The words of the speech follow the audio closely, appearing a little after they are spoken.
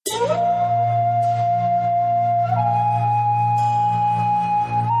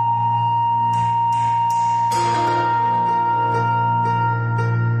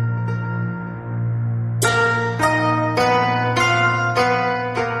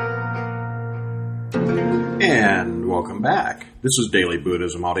welcome back. This is Daily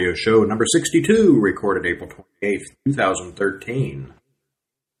Buddhism Audio Show number 62, recorded April 28th, 2013.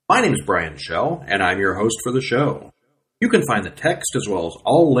 My name is Brian Schell, and I'm your host for the show. You can find the text as well as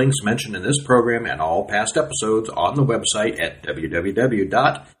all links mentioned in this program and all past episodes on the website at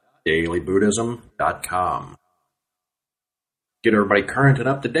www.dailybuddhism.com. Get everybody current and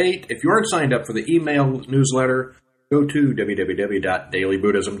up to date. If you aren't signed up for the email newsletter, go to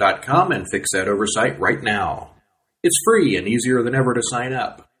www.dailybuddhism.com and fix that oversight right now. It's free and easier than ever to sign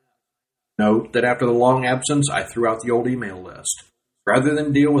up. Note that after the long absence, I threw out the old email list. Rather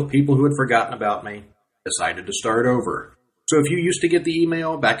than deal with people who had forgotten about me, I decided to start over. So if you used to get the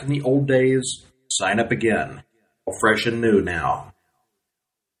email back in the old days, sign up again. All fresh and new now.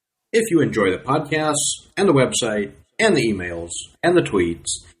 If you enjoy the podcasts and the website and the emails and the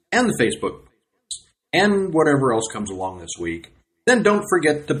tweets and the Facebook and whatever else comes along this week, then don't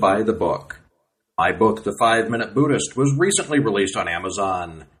forget to buy the book. My book, The 5-Minute Buddhist, was recently released on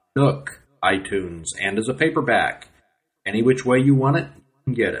Amazon, Nook, iTunes, and as a paperback. Any which way you want it, you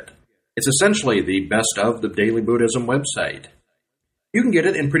can get it. It's essentially the best of the Daily Buddhism website. You can get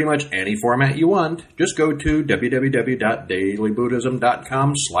it in pretty much any format you want. Just go to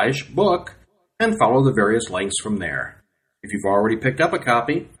www.dailybuddhism.com/book and follow the various links from there. If you've already picked up a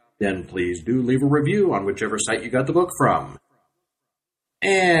copy, then please do leave a review on whichever site you got the book from.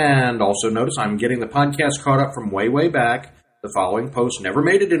 And also notice I'm getting the podcast caught up from way back. The following post never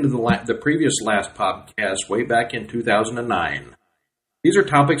made it into the previous last podcast way back in 2009. These are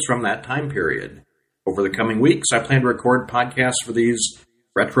topics from that time period. Over the coming weeks, I plan to record podcasts for these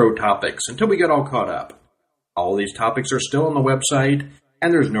retro topics until we get all caught up. All these topics are still on the website,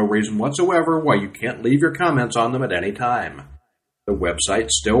 and there's no reason whatsoever why you can't leave your comments on them at any time. The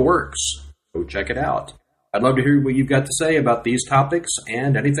website still works. Go check it out. I'd love to hear what you've got to say about these topics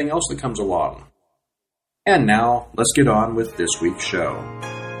and anything else that comes along. And now, let's get on with this week's show.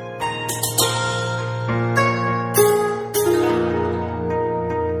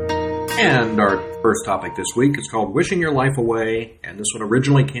 And our first topic this week is called Wishing Your Life Away, and this one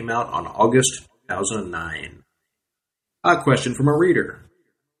originally came out on August 2009. A question from a reader.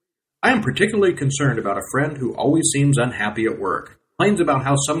 I am particularly concerned about a friend who always seems unhappy at work, complains about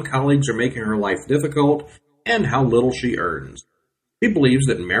how some colleagues are making her life difficult, and how little she earns. She believes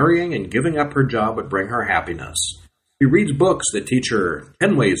that marrying and giving up her job would bring her happiness. She reads books that teach her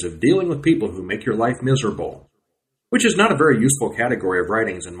 10 ways of dealing with people who make your life miserable, which is not a very useful category of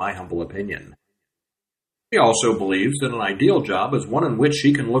writings in my humble opinion. She also believes that an ideal job is one in which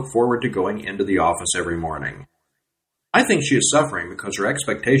she can look forward to going into the office every morning. I think she is suffering because her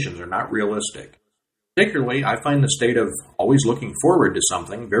expectations are not realistic. Particularly, I find the state of always looking forward to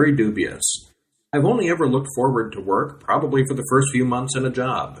something very dubious. I've only ever looked forward to work probably for the first few months in a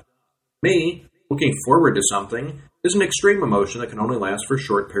job. Me, looking forward to something is an extreme emotion that can only last for a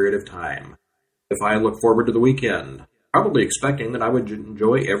short period of time. If I look forward to the weekend, probably expecting that I would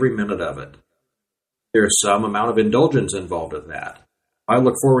enjoy every minute of it. There's some amount of indulgence involved in that. If I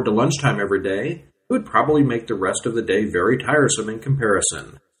look forward to lunchtime every day, it would probably make the rest of the day very tiresome in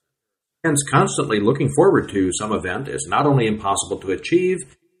comparison. Hence, constantly looking forward to some event is not only impossible to achieve,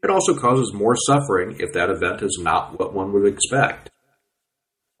 it also causes more suffering if that event is not what one would expect.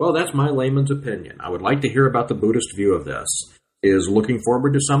 Well, that's my layman's opinion. I would like to hear about the Buddhist view of this. Is looking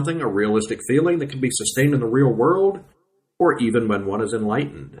forward to something a realistic feeling that can be sustained in the real world, or even when one is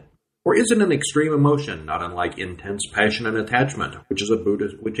enlightened? Or is it an extreme emotion, not unlike intense passion and attachment, which a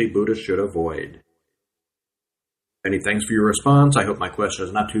Buddhist should avoid? Many thanks for your response. I hope my question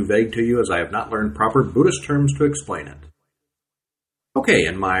is not too vague to you, as I have not learned proper Buddhist terms to explain it. Okay,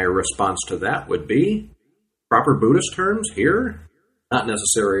 and my response to that would be, proper Buddhist terms here? Not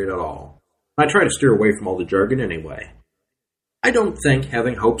necessary at all. I try to steer away from all the jargon anyway. I don't think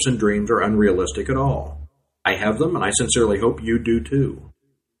having hopes and dreams are unrealistic at all. I have them, and I sincerely hope you do too.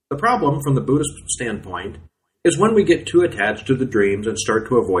 The problem, from the Buddhist standpoint, is when we get too attached to the dreams and start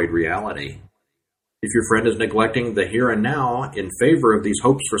to avoid reality. If your friend is neglecting the here and now in favor of these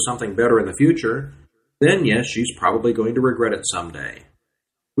hopes for something better in the future, then yes, she's probably going to regret it someday.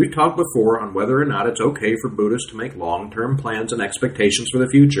 We've talked before on whether or not it's okay for Buddhists to make long-term plans and expectations for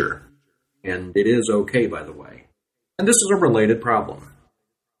the future. And it is okay, by the way. And this is a related problem.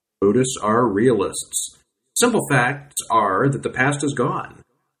 Buddhists are realists. Simple facts are that the past is gone.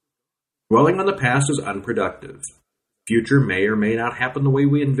 Dwelling on the past is unproductive. Future may or may not happen the way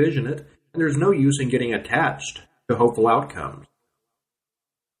we envision it, and there's no use in getting attached to hopeful outcomes.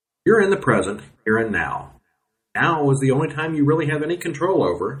 You're in the present, here and now. Now is the only time you really have any control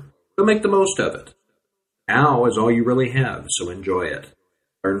over, so make the most of it. Now is all you really have, so enjoy it.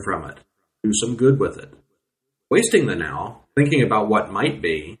 Learn from it. Do some good with it. Wasting the now, thinking about what might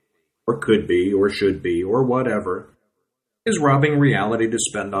be, or could be, or should be, or whatever, is robbing reality to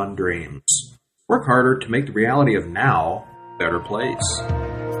spend on dreams. Work harder to make the reality of now a better place.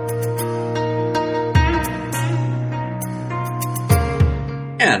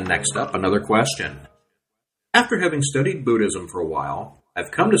 And next up, another question. After having studied Buddhism for a while,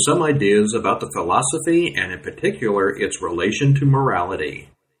 I've come to some ideas about the philosophy and in particular its relation to morality.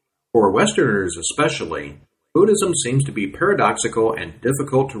 For Westerners especially, Buddhism seems to be paradoxical and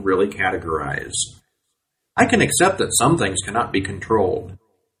difficult to really categorize. I can accept that some things cannot be controlled,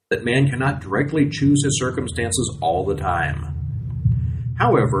 that man cannot directly choose his circumstances all the time.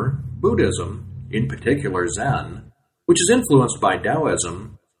 However, Buddhism, in particular Zen, which is influenced by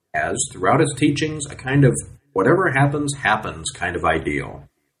Taoism, has, throughout its teachings, a kind of whatever happens, happens kind of ideal.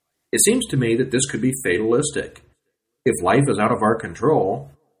 It seems to me that this could be fatalistic. If life is out of our control,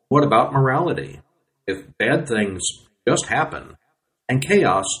 what about morality? If bad things just happen, and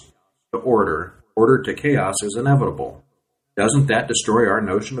chaos to order to chaos is inevitable, doesn't that destroy our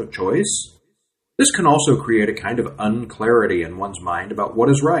notion of choice? This can also create a kind of unclarity in one's mind about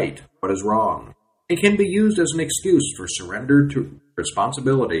what is right, what is wrong. It can be used as an excuse for surrender to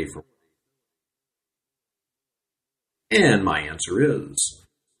responsibility for. And my answer is,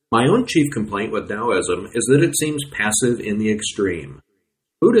 my own chief complaint with Taoism is that it seems passive in the extreme.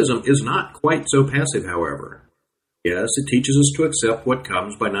 Buddhism is not quite so passive, however. Yes, it teaches us to accept what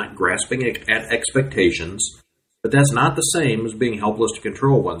comes by not grasping at expectations, but that's not the same as being helpless to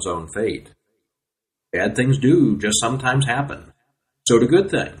control one's own fate. Bad things do just sometimes happen. So do good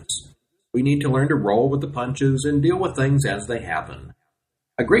things. We need to learn to roll with the punches and deal with things as they happen.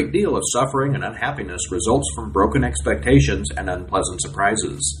 A great deal of suffering and unhappiness results from broken expectations and unpleasant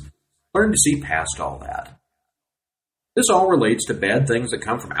surprises. Learn to see past all that. This all relates to bad things that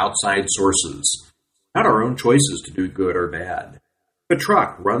come from outside sources, not our own choices to do good or bad. If a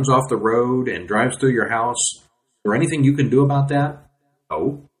truck runs off the road and drives through your house, is there anything you can do about that?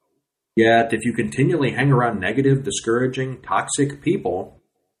 No. Yet, if you continually hang around negative, discouraging, toxic people,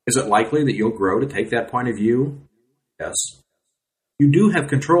 is it likely that you'll grow to take that point of view? Yes. You do have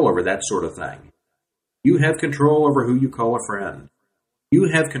control over that sort of thing. You have control over who you call a friend. You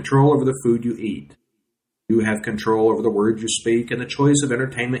have control over the food you eat. You have control over the words you speak and the choice of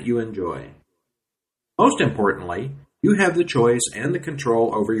entertainment you enjoy. Most importantly, you have the choice and the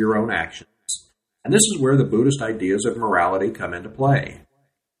control over your own actions. And this is where the Buddhist ideas of morality come into play.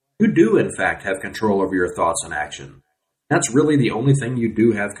 You do, in fact, have control over your thoughts and actions. That's really the only thing you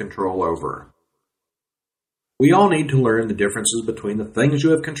do have control over. We all need to learn the differences between the things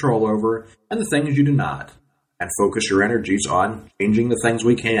you have control over and the things you do not, and focus your energies on changing the things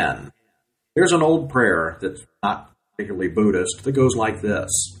we can. There's an old prayer that's not particularly Buddhist that goes like this.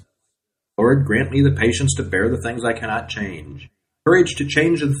 Lord, grant me the patience to bear the things I cannot change, courage to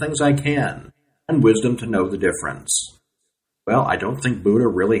change the things I can, and wisdom to know the difference. Well, I don't think Buddha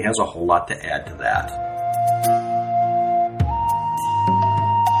really has a whole lot to add to that.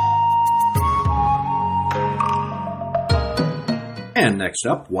 And next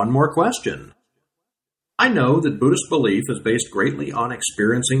up, one more question. I know that Buddhist belief is based greatly on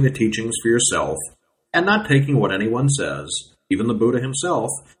experiencing the teachings for yourself and not taking what anyone says, even the Buddha himself,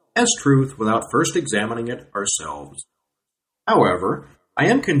 as truth without first examining it ourselves. However, I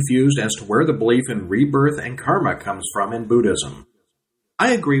am confused as to where the belief in rebirth and karma comes from in Buddhism. I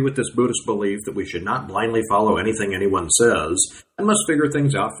agree with this Buddhist belief that we should not blindly follow anything anyone says and must figure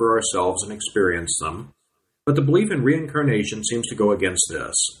things out for ourselves and experience them. But the belief in reincarnation seems to go against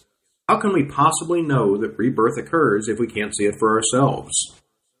this. How can we possibly know that rebirth occurs if we can't see it for ourselves?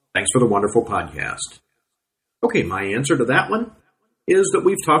 Thanks for the wonderful podcast. Okay, my answer to that one is that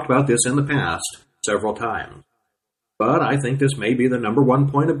we've talked about this in the past several times. But I think this may be the number one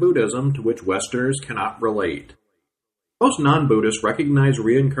point of Buddhism to which Westerners cannot relate. Most non-Buddhists recognize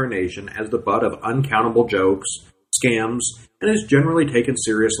reincarnation as the butt of uncountable jokes, scams, and is generally taken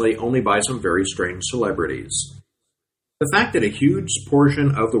seriously only by some very strange celebrities. The fact that a huge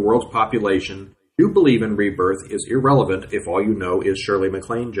portion of the world's population do believe in rebirth is irrelevant if all you know is Shirley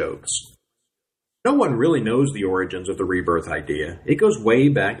MacLaine jokes. No one really knows the origins of the rebirth idea. It goes way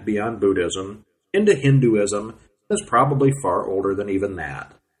back beyond Buddhism, into Hinduism, and is probably far older than even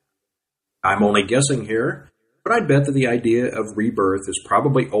that. I'm only guessing here, but I'd bet that the idea of rebirth is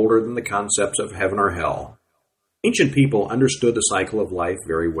probably older than the concepts of heaven or hell. Ancient people understood the cycle of life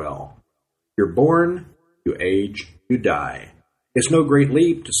very well. You're born, you age, you die. It's no great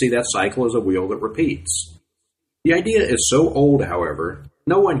leap to see that cycle as a wheel that repeats. The idea is so old, however,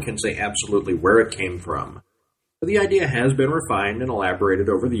 no one can say absolutely where it came from. But the idea has been refined and elaborated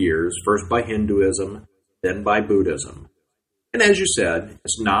over the years, first by Hinduism, then by Buddhism. And as you said,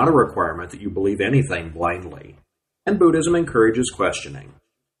 it's not a requirement that you believe anything blindly, and Buddhism encourages questioning.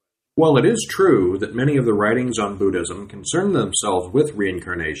 While it is true that many of the writings on Buddhism concern themselves with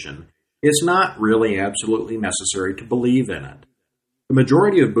reincarnation, it's not really absolutely necessary to believe in it. The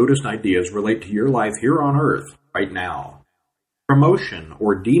majority of Buddhist ideas relate to your life here on Earth, right now. Promotion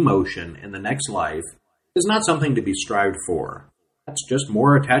or demotion in the next life is not something to be strived for. That's just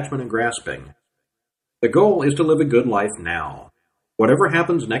more attachment and grasping. The goal is to live a good life now. Whatever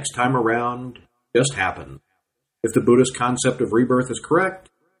happens next time around, just happen. If the Buddhist concept of rebirth is correct,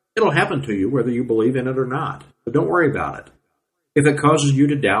 it'll happen to you whether you believe in it or not, but don't worry about it. If it causes you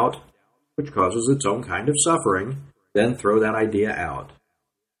to doubt, which causes its own kind of suffering, then throw that idea out.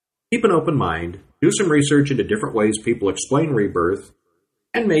 Keep an open mind, do some research into different ways people explain rebirth,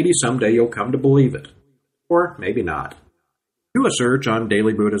 and maybe someday you'll come to believe it. Or maybe not. Do a search on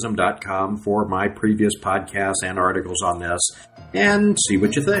dailybuddhism.com for my previous podcasts and articles on this, and see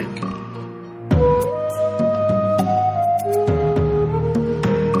what you think.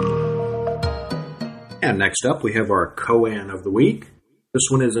 And next up, we have our koan of the week. This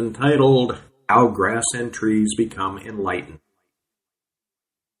one is entitled, How Grass and Trees Become Enlightened.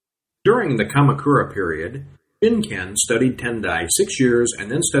 During the Kamakura period, Shinken studied Tendai 6 years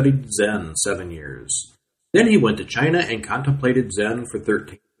and then studied Zen 7 years. Then he went to China and contemplated Zen for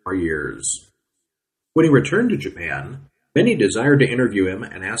 13 more years. When he returned to Japan, many desired to interview him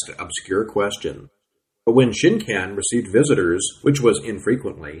and asked obscure questions. But when Shinken received visitors, which was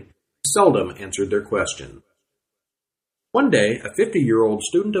infrequently, he seldom answered their questions. One day, a 50-year-old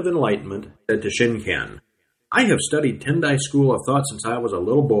student of enlightenment said to Shinken, I have studied Tendai School of Thought since I was a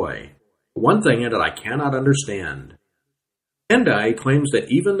little boy. One thing that I cannot understand. Tendai claims that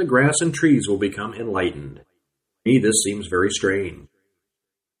even the grass and trees will become enlightened. To me, this seems very strange.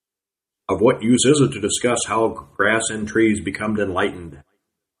 Of what use is it to discuss how grass and trees become enlightened?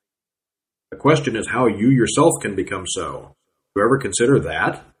 The question is how you yourself can become so. Do you ever consider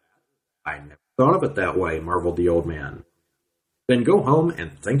that? I never thought of it that way, marveled the old man. Then go home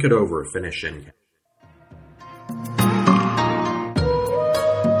and think it over, finished Shinken.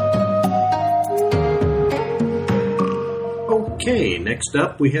 Okay, next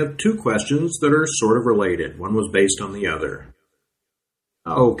up we have two questions that are sort of related. One was based on the other.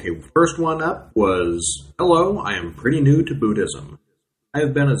 Okay, first one up was, Hello, I am pretty new to Buddhism. I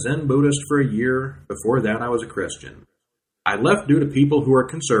have been a Zen Buddhist for a year. Before that I was a Christian. I left due to people who are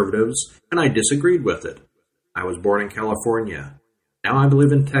conservatives, and I disagreed with it. I was born in California. Now I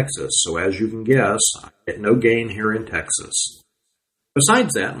live in Texas, so as you can guess, I get no gain here in Texas.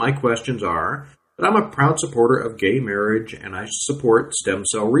 Besides that, my questions are that I'm a proud supporter of gay marriage and I support stem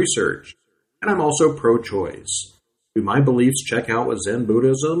cell research, and I'm also pro-choice. Do my beliefs check out with Zen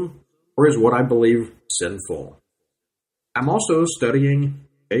Buddhism, or is what I believe sinful? I'm also studying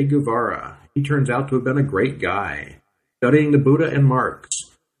Che Guevara. He turns out to have been a great guy. Studying the Buddha and Marx.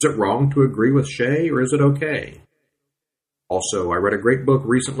 Is it wrong to agree with Che, or is it okay? Also, I read a great book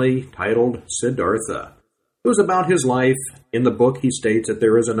recently titled Siddhartha. It was about his life. In the book, he states that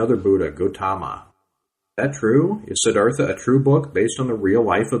there is another Buddha, Gautama. Is that true? Is Siddhartha a true book based on the real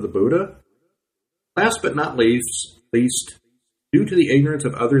life of the Buddha? Last but not least, due to the ignorance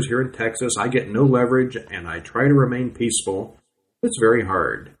of others here in Texas, I get no leverage and I try to remain peaceful. It's very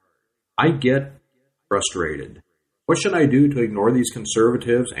hard. I get frustrated. What should I do to ignore these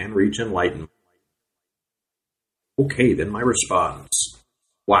conservatives and reach enlightenment? Okay, then my response.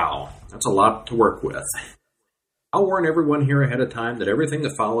 Wow, that's a lot to work with. I'll warn everyone here ahead of time that everything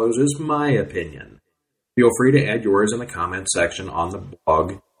that follows is my opinion. Feel free to add yours in the comments section on the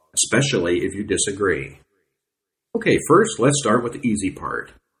blog, especially if you disagree. Okay, first let's start with the easy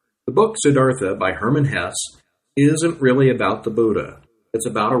part. The book Siddhartha by Hermann Hesse isn't really about the Buddha. It's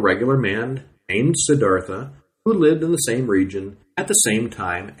about a regular man named Siddhartha who lived in the same region at the same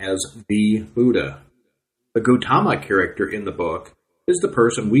time as the Buddha. The Gautama character in the book is the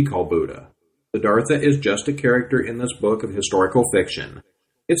person we call Buddha. Siddhartha is just a character in this book of historical fiction.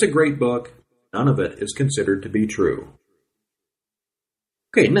 It's a great book. None of it is considered to be true.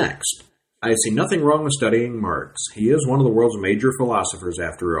 Okay, next. I see nothing wrong with studying Marx. He is one of the world's major philosophers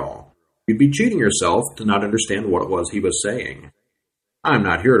after all. You'd be cheating yourself to not understand what it was he was saying. I'm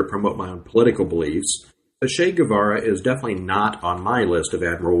not here to promote my own political beliefs, but Che Guevara is definitely not on my list of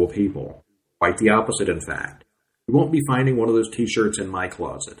admirable people. Quite the opposite, in fact. You won't be finding one of those t-shirts in my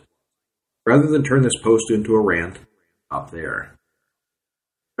closet. Rather than turn this post into a rant, up there.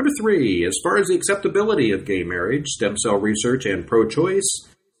 Number 3, as far as the acceptability of gay marriage, stem cell research, and pro-choice,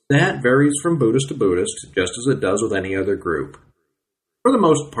 that varies from Buddhist to Buddhist, just as it does with any other group. For the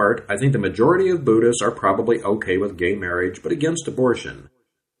most part, I think the majority of Buddhists are probably okay with gay marriage, but against abortion.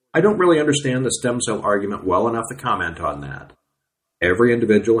 I don't really understand the stem cell argument well enough to comment on that. Every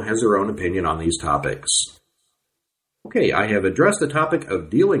individual has their own opinion on these topics. Okay, I have addressed the topic of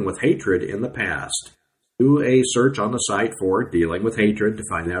dealing with hatred in the past. Do a search on the site for dealing with hatred to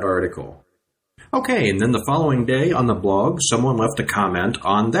find that article. Okay, and then the following day on the blog, someone left a comment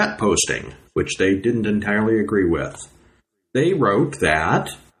on that posting, which they didn't entirely agree with. They wrote that,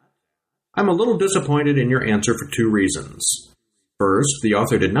 "I'm a little disappointed in your answer for two reasons. First, the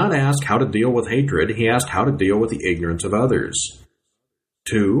author did not ask how to deal with hatred, he asked how to deal with the ignorance of others.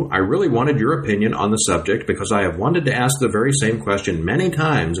 Two, I really wanted your opinion on the subject because I have wanted to ask the very same question many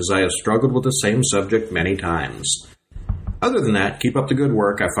times as I have struggled with the same subject many times. Other than that, keep up the good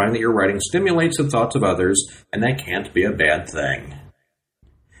work. I find that your writing stimulates the thoughts of others, and that can't be a bad thing."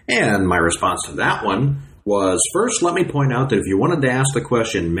 And my response to that one was, first, let me point out that if you wanted to ask the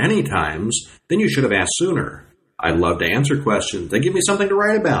question many times, then you should have asked sooner. I love to answer questions. They give me something to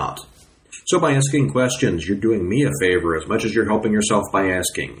write about. So by asking questions, you're doing me a favor as much as you're helping yourself by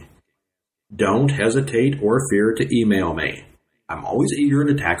asking. Don't hesitate or fear to email me. I'm always eager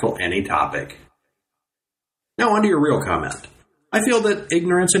to tackle any topic. Now on to your real comment. I feel that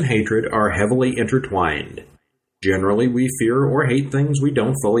ignorance and hatred are heavily intertwined. Generally, we fear or hate things we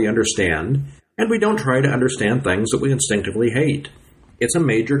don't fully understand, and we don't try to understand things that we instinctively hate. It's a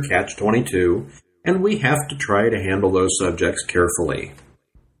major catch-22, and we have to try to handle those subjects carefully.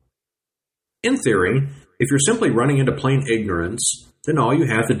 In theory, if you're simply running into plain ignorance, then all you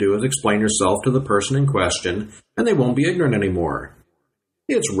have to do is explain yourself to the person in question, and they won't be ignorant anymore.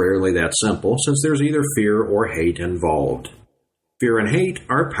 It's rarely that simple, since there's either fear or hate involved. Fear and hate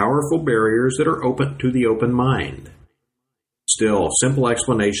are powerful barriers that are open to the open mind. Still, simple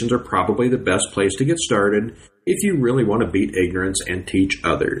explanations are probably the best place to get started if you really want to beat ignorance and teach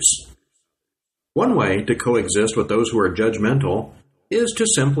others. One way to coexist with those who are judgmental is to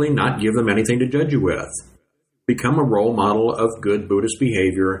simply not give them anything to judge you with. Become a role model of good Buddhist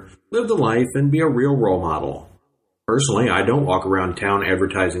behavior, live the life, and be a real role model. Personally, I don't walk around town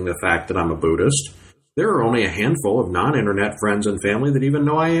advertising the fact that I'm a Buddhist. There are only a handful of non-internet friends and family that even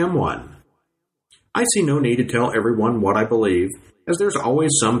know I am one. I see no need to tell everyone what I believe, as there's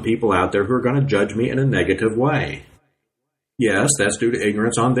always some people out there who are going to judge me in a negative way. Yes, that's due to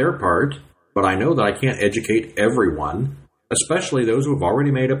ignorance on their part, but I know that I can't educate everyone, especially those who have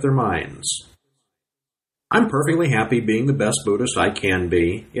already made up their minds. I'm perfectly happy being the best Buddhist I can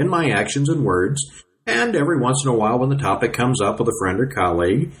be, in my actions and words, and every once in a while when the topic comes up with a friend or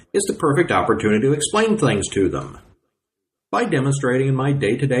colleague, it's the perfect opportunity to explain things to them. By demonstrating in my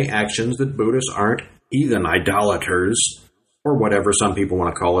day-to-day actions that Buddhists aren't heathen idolaters, or whatever some people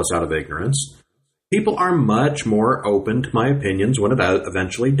want to call us out of ignorance, people are much more open to my opinions when it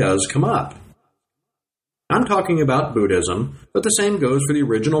eventually does come up. I'm talking about Buddhism, but the same goes for the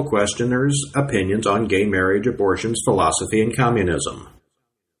original questioner's opinions on gay marriage, abortions, philosophy, and communism.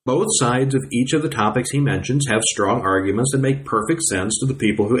 Both sides of each of the topics he mentions have strong arguments that make perfect sense to the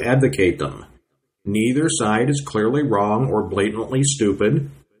people who advocate them. Neither side is clearly wrong or blatantly stupid,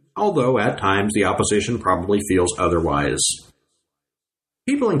 although at times the opposition probably feels otherwise.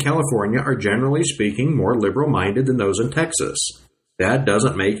 People in California are generally speaking more liberal-minded than those in Texas. That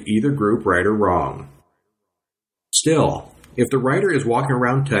doesn't make either group right or wrong. Still, if the writer is walking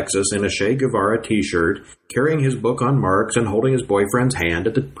around Texas in a Che Guevara t-shirt, carrying his book on Marx and holding his boyfriend's hand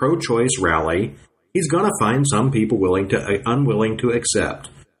at the pro-choice rally, he's going to find some people unwilling to accept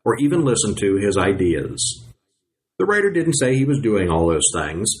or even listen to his ideas. The writer didn't say he was doing all those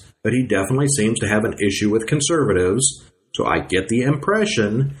things, but he definitely seems to have an issue with conservatives, so I get the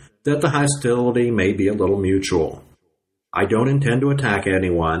impression that the hostility may be a little mutual. I don't intend to attack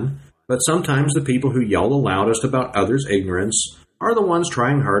anyone, but sometimes the people who yell the loudest about others' ignorance are the ones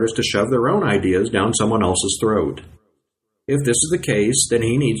trying hardest to shove their own ideas down someone else's throat. If this is the case, then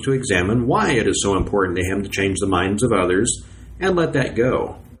he needs to examine why it is so important to him to change the minds of others and let that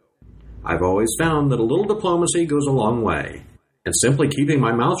go. I've always found that a little diplomacy goes a long way, and simply keeping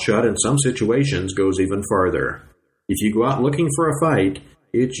my mouth shut in some situations goes even farther. If you go out looking for a fight,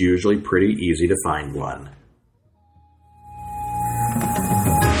 it's usually pretty easy to find one.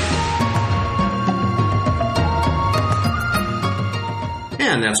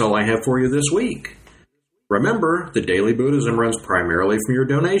 And that's all I have for you this week. Remember, the Daily Buddhism runs primarily from your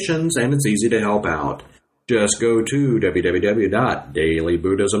donations, and it's easy to help out. Just go to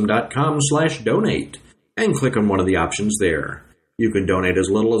www.dailybuddhism.com/donate and click on one of the options there. You can donate as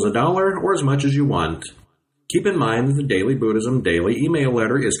little as $1 or as much as you want. Keep in mind that the Daily Buddhism daily email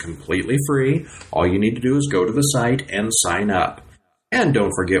letter is completely free. All you need to do is go to the site and sign up. And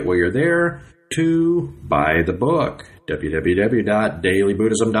don't forget while you're there to buy the book,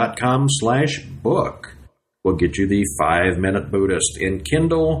 www.dailybuddhism.com/book. We'll get you the 5-Minute Buddhist in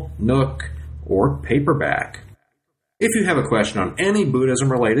Kindle, Nook, or paperback. If you have a question on any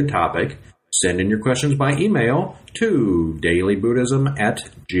Buddhism-related topic, send in your questions by email to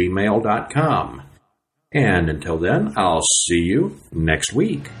dailybuddhism@gmail.com. And until then, I'll see you next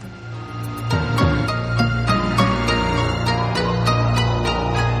week.